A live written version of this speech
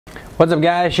What's up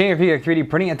guys, Shane here for Fugatech 3D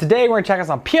Printing, and today we're going to check out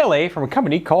some PLA from a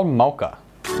company called Melca.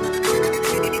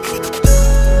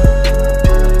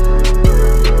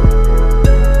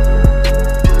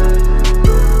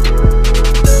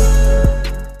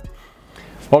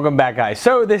 Welcome back guys.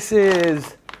 So this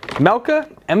is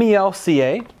Melca,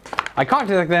 M-E-L-C-A. I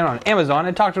contacted them on Amazon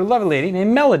and talked to a lovely lady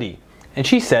named Melody. And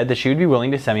she said that she would be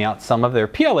willing to send me out some of their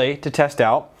PLA to test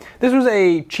out. This was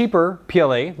a cheaper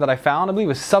PLA that I found. I believe it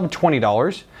was sub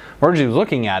 $20. We're just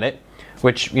looking at it,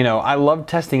 which, you know, I love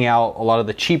testing out a lot of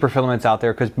the cheaper filaments out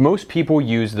there because most people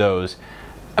use those.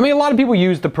 I mean, a lot of people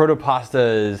use the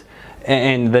Protopastas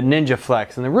and the Ninja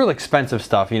Flex and the real expensive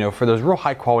stuff, you know, for those real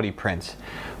high quality prints.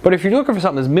 But if you're looking for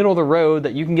something that's middle of the road,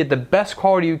 that you can get the best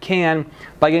quality you can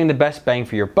by getting the best bang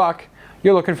for your buck,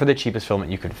 you're looking for the cheapest filament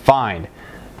you can find.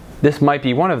 This might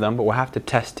be one of them, but we'll have to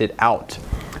test it out.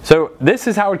 So this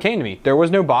is how it came to me. There was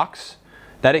no box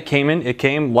that it came in. It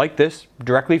came like this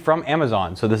directly from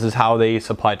Amazon. So this is how they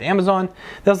supply it to Amazon.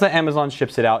 That's how Amazon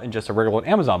ships it out in just a regular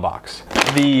Amazon box.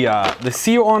 The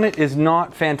seal on it is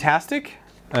not fantastic.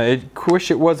 I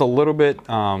wish it was a little bit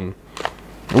of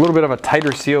a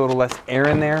tighter seal, a little less air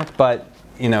in there. But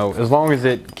you know, as long as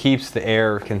it keeps the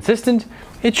air consistent,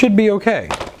 it should be okay.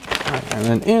 All right, and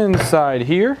then inside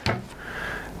here,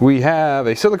 we have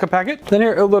a silica packet. Then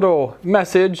here, a little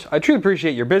message. I truly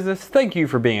appreciate your business. Thank you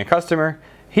for being a customer.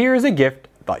 Here's a gift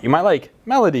thought you might like,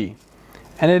 Melody.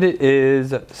 And it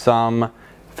is some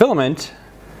filament,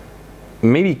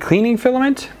 maybe cleaning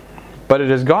filament, but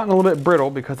it has gotten a little bit brittle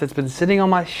because it's been sitting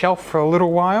on my shelf for a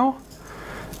little while.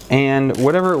 And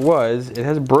whatever it was, it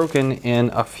has broken in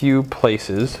a few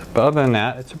places. But other than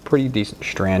that, it's a pretty decent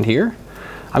strand here.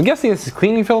 I'm guessing this is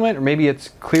cleaning filament, or maybe it's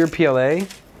clear PLA.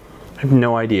 I have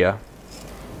no idea.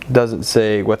 Doesn't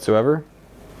say whatsoever.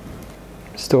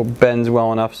 Still bends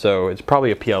well enough, so it's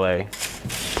probably a PLA.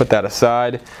 Put that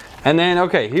aside. And then,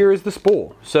 okay, here is the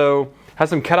spool. So, has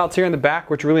some cutouts here in the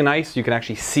back, which are really nice. You can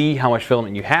actually see how much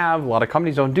filament you have. A lot of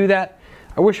companies don't do that.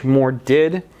 I wish more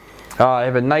did. I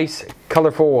have a nice,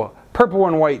 colorful purple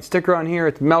and white sticker on here.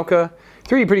 It's Melca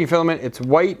 3D printing filament. It's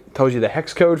white. Tells you the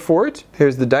hex code for it.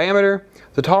 Here's the diameter.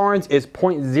 The tolerance is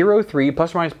 0.03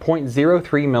 plus or minus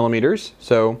 0.03 millimeters.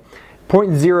 So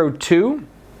 0.02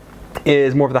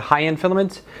 is more of the high-end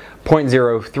filament.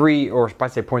 0.03, or I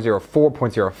say 0.04,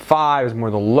 0.05 is more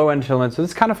of the low-end filament. So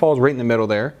this kind of falls right in the middle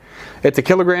there. It's a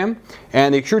kilogram,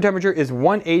 and the extrude temperature is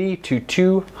 180 to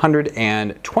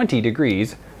 220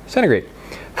 degrees centigrade.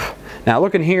 Now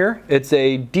looking here, it's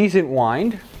a decent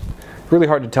wind. Really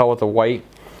hard to tell with the white.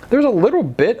 There's a little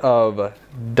bit of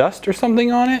dust or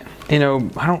something on it. You know,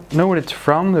 I don't know what it's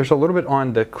from. There's a little bit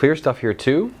on the clear stuff here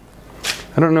too.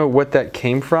 I don't know what that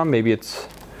came from. Maybe it's,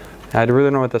 I really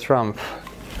don't know what that's from.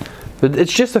 But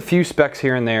it's just a few specks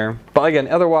here and there. But again,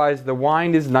 otherwise the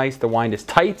wind is nice, the wind is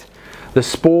tight. The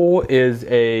spool is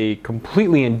a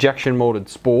completely injection molded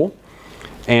spool.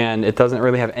 And it doesn't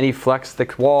really have any flex,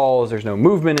 thick walls, there's no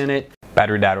movement in it.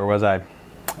 Battery dad, where was I?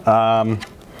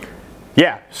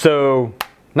 Yeah, so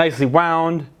nicely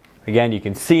wound. Again, you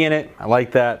can see in it. I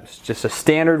like that. It's just a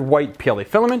standard white PLA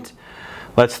filament.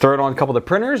 Let's throw it on a couple of the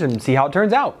printers and see how it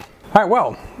turns out. All right,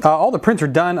 well, all the prints are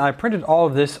done. I printed all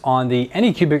of this on the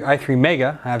Anycubic i3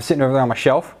 Mega. I have sitting over there on my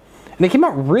shelf. And they came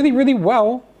out really, really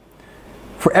well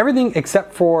for everything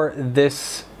except for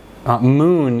this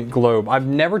moon globe. I've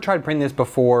never tried printing this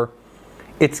before.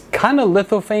 It's kind of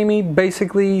lithophamy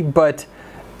basically, but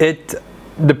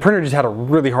the printer just had a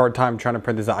really hard time trying to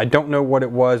print this out. I don't know what it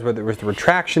was, whether it was the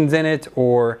retractions in it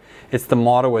or it's the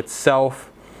model itself,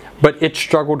 but it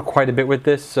struggled quite a bit with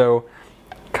this, so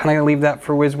kind of gonna leave that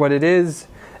for what it is.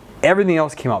 Everything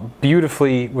else came out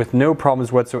beautifully with no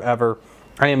problems whatsoever.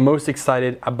 I am most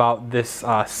excited about this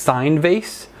sign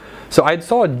vase. So I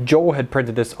saw Joel had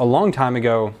printed this a long time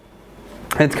ago,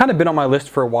 and it's kind of been on my list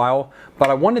for a while, but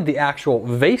I wanted the actual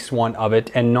vase one of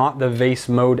it and not the vase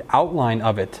mode outline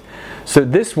of it. So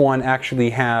this one actually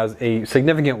has a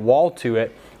significant wall to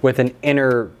it with an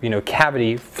inner, you know,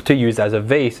 cavity to use as a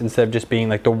vase instead of just being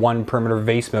like the one perimeter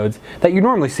vase modes that you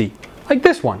normally see, like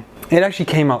this one. It actually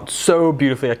came out so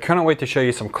beautifully. I couldn't wait to show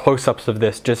you some close-ups of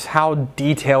this, just how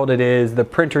detailed it is. The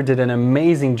printer did an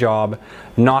amazing job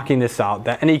knocking this out.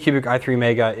 The Anycubic i3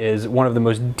 Mega is one of the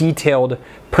most detailed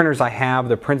printers I have.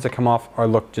 The prints that come off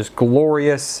look just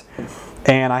glorious.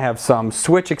 And I have some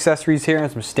switch accessories here and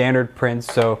some standard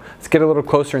prints, so let's get a little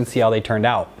closer and see how they turned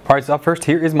out. All right, so up first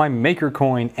here is my maker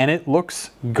coin, and it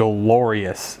looks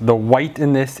glorious. The white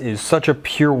in this is such a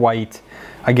pure white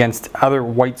against other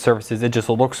white surfaces. It just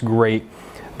looks great.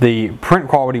 The print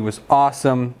quality was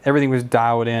awesome. Everything was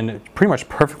dialed in pretty much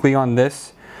perfectly on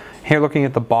this. Here looking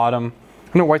at the bottom,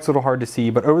 I know white's a little hard to see,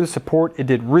 but over the support, it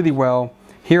did really well.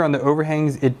 Here on the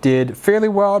overhangs, it did fairly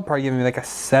well. I'd probably give me like a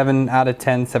 7 out of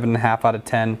 10, 7.5 out of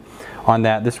 10 on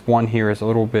that. This one here is a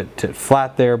little bit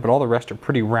flat there, but all the rest are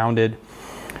pretty rounded.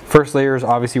 First layers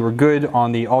obviously were good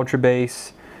on the Ultra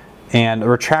Base, and the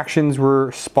retractions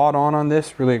were spot on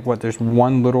this. Really, there's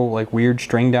one little like weird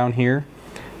string down here,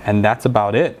 and that's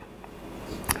about it.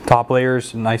 Top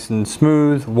layers nice and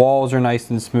smooth, walls are nice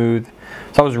and smooth.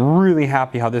 So I was really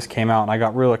happy how this came out, and I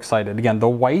got real excited. Again, the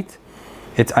white,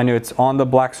 I know it's on the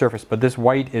black surface, but this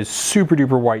white is super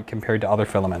duper white compared to other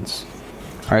filaments.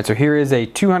 All right, so here is a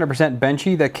 200%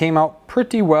 benchy that came out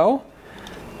pretty well.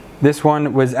 This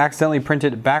one was accidentally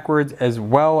printed backwards, as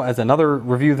well as another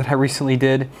review that I recently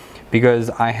did, because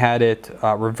I had it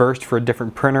reversed for a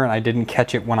different printer and I didn't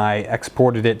catch it when I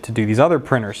exported it to do these other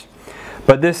printers.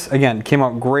 But this, again, came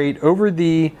out great. Over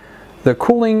the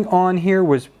cooling on here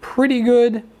was pretty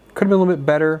good. Could have been a little bit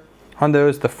better on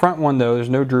those. The front one though, there's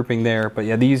no drooping there. But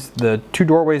yeah, the two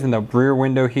doorways and the rear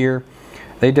window here,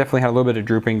 they definitely had a little bit of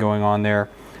drooping going on there.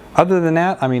 Other than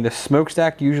that, I mean, the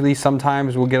smokestack usually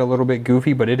sometimes will get a little bit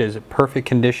goofy, but it is perfect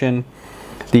condition.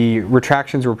 The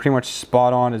retractions were pretty much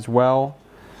spot on as well.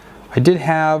 I did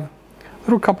have a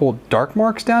little couple dark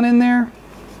marks down in there.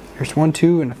 There's 1,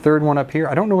 2, and a third one up here.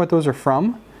 I don't know what those are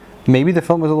from. Maybe the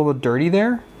film was a little bit dirty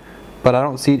there, but I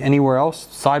don't see it anywhere else.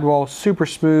 Sidewall, super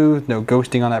smooth, no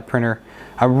ghosting on that printer.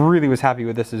 I really was happy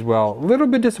with this as well. A little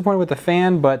bit disappointed with the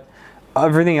fan, but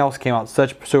everything else came out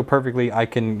so perfectly, I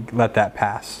can let that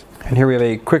pass. And here we have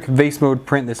a quick vase mode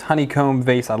print, this honeycomb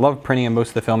vase. I love printing in most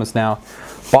of the filaments now.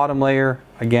 Bottom layer,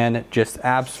 again, just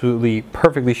absolutely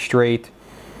perfectly straight.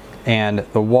 And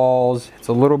the walls, it's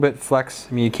a little bit flex.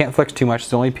 I mean, you can't flex too much,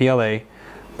 it's only PLA.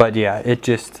 But yeah,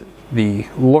 the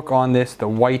look on this, the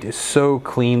white is so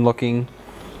clean looking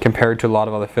compared to a lot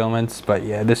of other filaments. But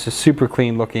yeah, this is super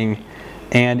clean looking,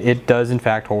 and it does in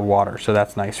fact hold water, so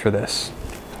that's nice for this.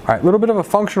 All right, a little bit of a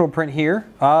functional print here.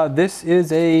 This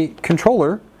is a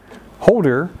controller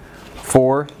holder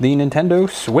for the Nintendo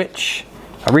Switch.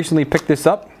 I recently picked this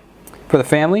up for the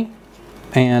family,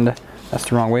 and that's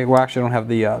the wrong way. Well, actually I don't have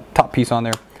the top piece on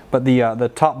there, but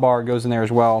the top bar goes in there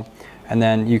as well, and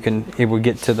then it will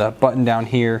get to the button down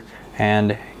here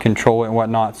and control it and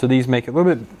whatnot. So these make it a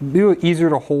little bit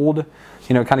easier to hold,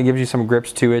 you know, kind of gives you some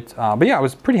grips to it. But yeah, I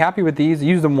was pretty happy with these. I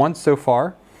used them once so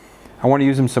far. I want to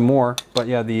use them some more, but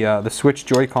yeah, the Switch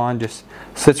Joy-Con just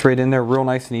sits right in there real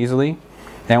nice and easily.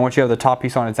 And once you have the top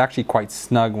piece on, it's actually quite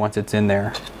snug once it's in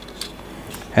there.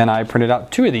 And I printed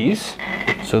out 2 of these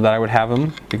so that I would have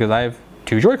them, because I have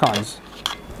 2 Joy-Cons.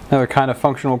 Another kind of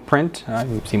functional print. You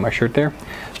can see my shirt there.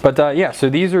 But yeah, so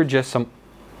these are just some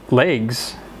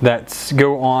legs that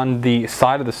go on the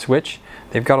side of the Switch.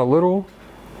 They've got a little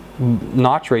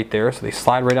notch right there, so they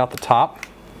slide right out the top.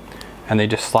 And they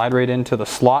just slide right into the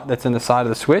slot that's in the side of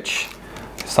the Switch.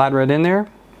 Slide right in there,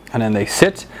 and then they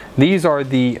sit. These are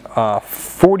the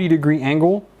 40-degree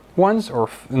angle ones, or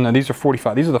no, these are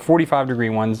 45. These are the 45-degree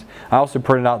ones. I also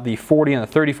printed out the 40 and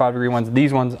the 35-degree ones.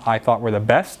 These ones I thought were the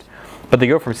best, but they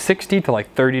go from 60 to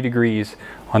like 30 degrees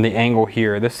on the angle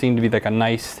here. This seemed to be like a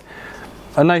nice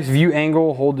view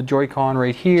angle. Hold the Joy-Con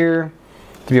right here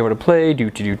to be able to play,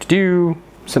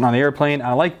 sitting on the airplane.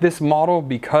 I like this model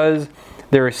because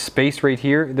there is space right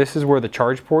here. This is where the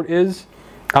charge port is.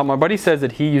 My buddy says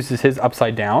that he uses his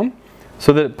upside down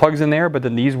so that it plugs in there, but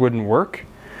then these wouldn't work.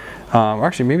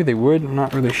 Actually, maybe they would. I'm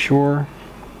not really sure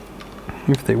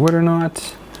if they would or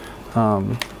not.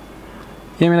 Yeah,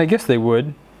 I mean, I guess they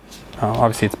would.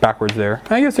 Obviously, it's backwards there.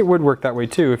 I guess it would work that way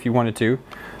too if you wanted to,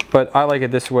 but I like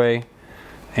it this way.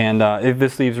 And if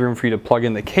this leaves room for you to plug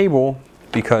in the cable,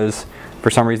 because for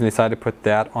some reason they decided to put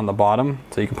that on the bottom,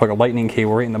 so you can plug a lightning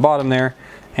cable right in the bottom there,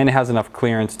 and it has enough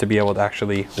clearance to be able to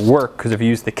actually work, because if you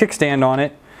use the kickstand on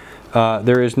it,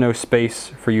 there is no space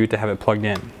for you to have it plugged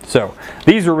in. So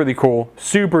these are really cool,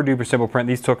 super duper simple print.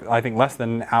 These took, I think, less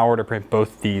than an hour to print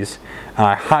both these.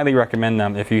 I highly recommend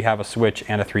them if you have a Switch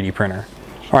and a 3D printer.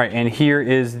 All right, and here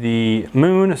is the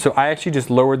moon. So I actually just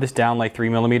lowered this down like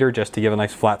 3mm just to give a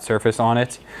nice flat surface on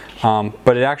it.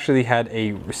 But it actually had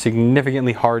a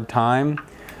significantly hard time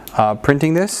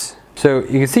printing this. So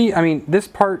you can see, I mean, this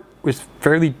part was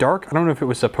fairly dark. I don't know if it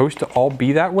was supposed to all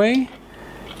be that way.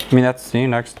 I mean, that's the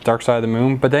next dark side of the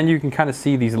moon. But then you can kind of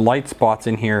see these light spots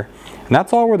in here. And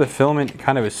that's all where the filament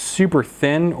kind of is super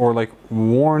thin or like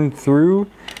worn through.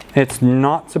 It's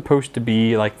not supposed to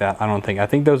be like that, I don't think. I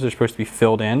think those are supposed to be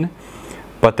filled in,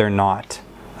 but they're not.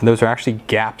 And those are actually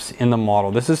gaps in the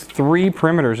model. This is 3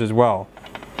 perimeters as well.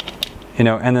 You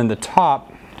know, and then the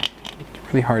top, it's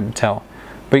really hard to tell.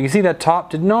 But you can see that top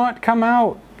did not come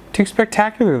out too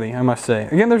spectacularly, I must say.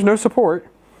 Again, there's no support,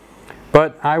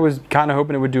 but I was kind of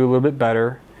hoping it would do a little bit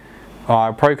better.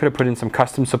 I probably could have put in some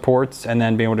custom supports and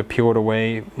then be able to peel it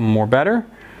away more better,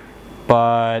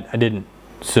 but I didn't.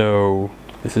 So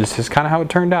this is just kind of how it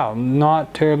turned out. I'm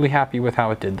not terribly happy with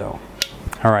how it did though.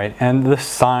 All right, and the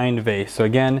signed vase. So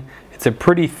again, it's a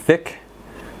pretty thick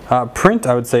print.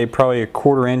 I would say probably a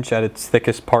 1/4 inch at its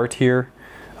thickest part here.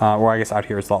 Or I guess out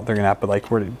here it's a lot thicker than that, but like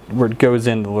where it goes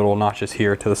in the little notches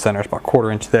here to the center, it's about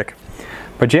 1/4 inch thick.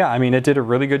 But yeah, I mean, it did a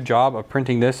really good job of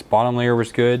printing this. Bottom layer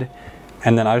was good.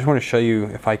 And then I just want to show you,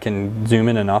 if I can zoom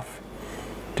in enough,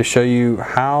 to show you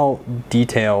how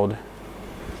detailed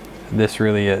this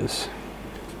really is.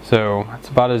 So it's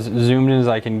about as zoomed in as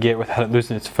I can get without it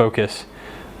losing its focus.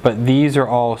 But these are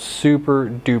all super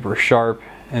duper sharp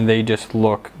and they just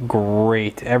look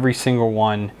great. Every single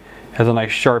one has a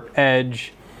nice sharp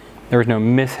edge. There was no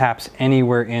mishaps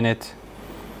anywhere in it.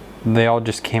 They all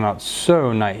just came out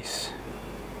so nice.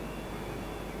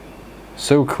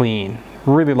 So clean.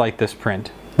 Really like this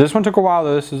print. This one took a while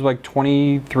though. This is like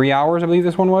 23 hours, I believe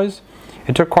this one was.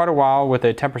 It took quite a while with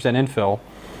a 10% infill,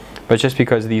 but just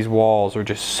because these walls are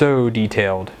just so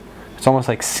detailed. It's almost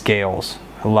like scales.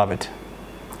 I love it.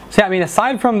 So yeah, I mean,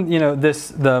 aside from, you know,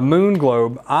 the moon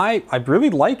globe, I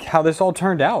really like how this all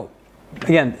turned out.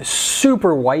 Again,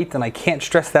 super white, and I can't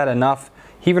stress that enough.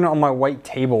 Even on my white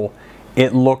table,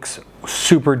 it looks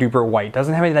super duper white.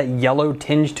 Doesn't have any of that yellow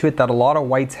tinge to it that a lot of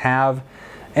whites have.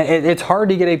 And it's hard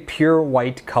to get a pure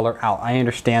white color out. I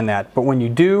understand that. But when you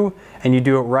do, and you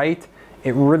do it right,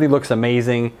 it really looks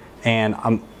amazing. And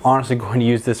I'm honestly going to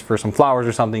use this for some flowers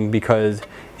or something because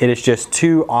it is just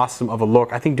too awesome of a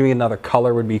look. I think doing another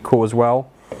color would be cool as well.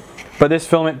 But this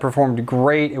filament performed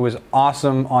great. It was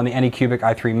awesome on the Anycubic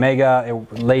i3 Mega.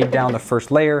 It laid down the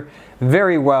first layer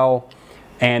very well.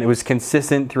 And it was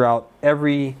consistent throughout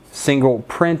every single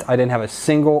print. I didn't have a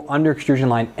single under extrusion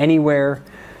line anywhere,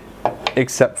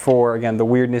 except for, again, the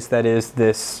weirdness that is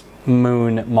this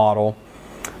moon model.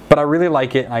 But I really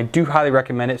like it, and I do highly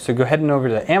recommend it. So go ahead and over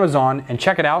to Amazon and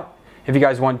check it out. If you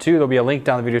guys want to, there'll be a link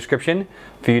down in the video description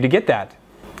for you to get that.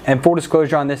 And full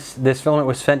disclosure on this filament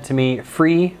was sent to me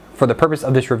free for the purpose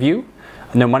of this review.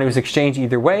 No money was exchanged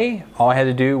either way. All I had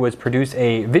to do was produce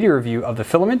a video review of the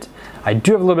filament. I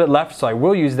do have a little bit left, so I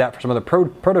will use that for some of the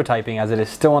prototyping, as it is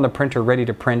still on the printer ready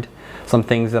to print some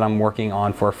things that I'm working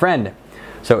on for a friend.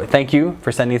 So thank you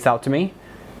for sending this out to me.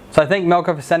 So I thank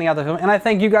Melca for sending out the film, and I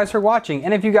thank you guys for watching.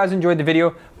 And if you guys enjoyed the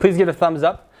video, please give it a thumbs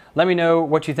up. Let me know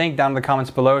what you think down in the comments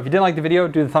below. If you didn't like the video,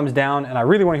 do the thumbs down, and I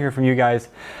really want to hear from you guys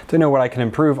to know what I can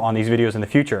improve on these videos in the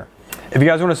future. If you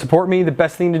guys want to support me, the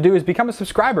best thing to do is become a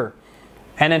subscriber.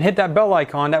 And then hit that bell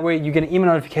icon. That way you get an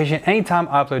email notification anytime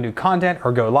I upload new content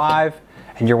or go live,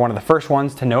 and you're one of the first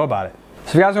ones to know about it. So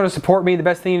if you guys want to support me, the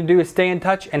best thing to do is stay in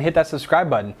touch and hit that subscribe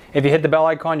button. If you hit the bell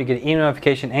icon, you get an email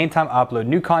notification anytime I upload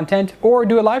new content or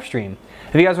do a live stream.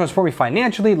 If you guys want to support me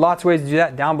financially, lots of ways to do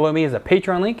that. Down below me is a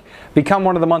Patreon link. Become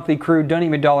one of the monthly crew,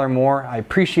 donate me $1 or more. I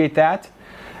appreciate that.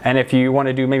 And if you want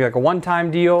to do maybe like a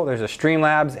one-time deal, there's a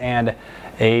Streamlabs and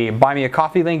a Buy Me a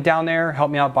Coffee link down there.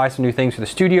 Help me out, buy some new things for the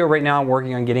studio. Right now I'm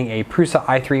working on getting a Prusa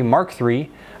i3 Mark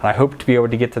III, and I hope to be able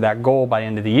to get to that goal by the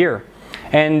end of the year.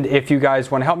 And if you guys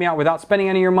want to help me out without spending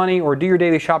any of your money or do your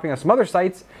daily shopping on some other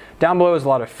sites, down below is a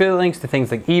lot of affiliate links to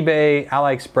things like eBay,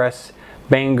 AliExpress,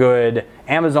 Banggood,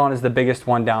 Amazon is the biggest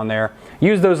one down there.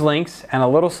 Use those links, and a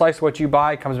little slice of what you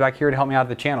buy comes back here to help me out at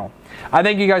the channel. I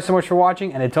thank you guys so much for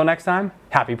watching, and until next time,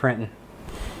 happy printing.